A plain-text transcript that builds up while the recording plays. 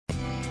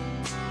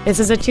This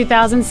is a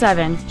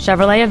 2007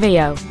 Chevrolet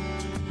Aveo.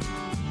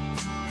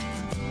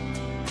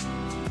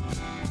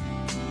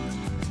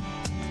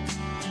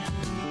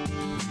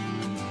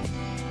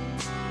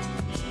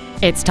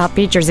 Its top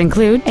features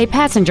include a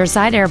passenger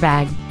side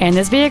airbag, and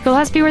this vehicle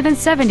has fewer than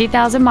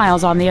 70,000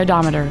 miles on the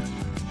odometer.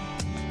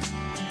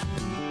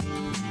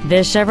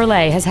 This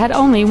Chevrolet has had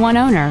only one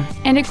owner,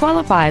 and it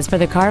qualifies for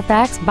the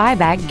Carfax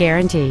buyback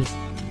guarantee.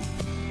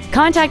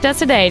 Contact us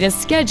today to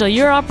schedule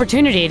your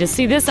opportunity to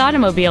see this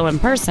automobile in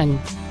person.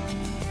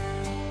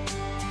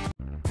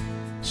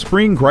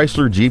 Spring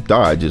Chrysler Jeep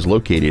Dodge is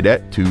located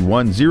at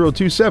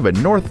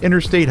 21027 North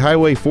Interstate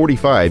Highway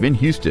 45 in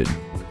Houston.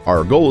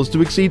 Our goal is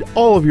to exceed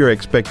all of your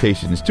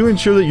expectations to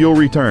ensure that you'll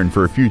return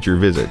for future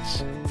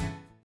visits.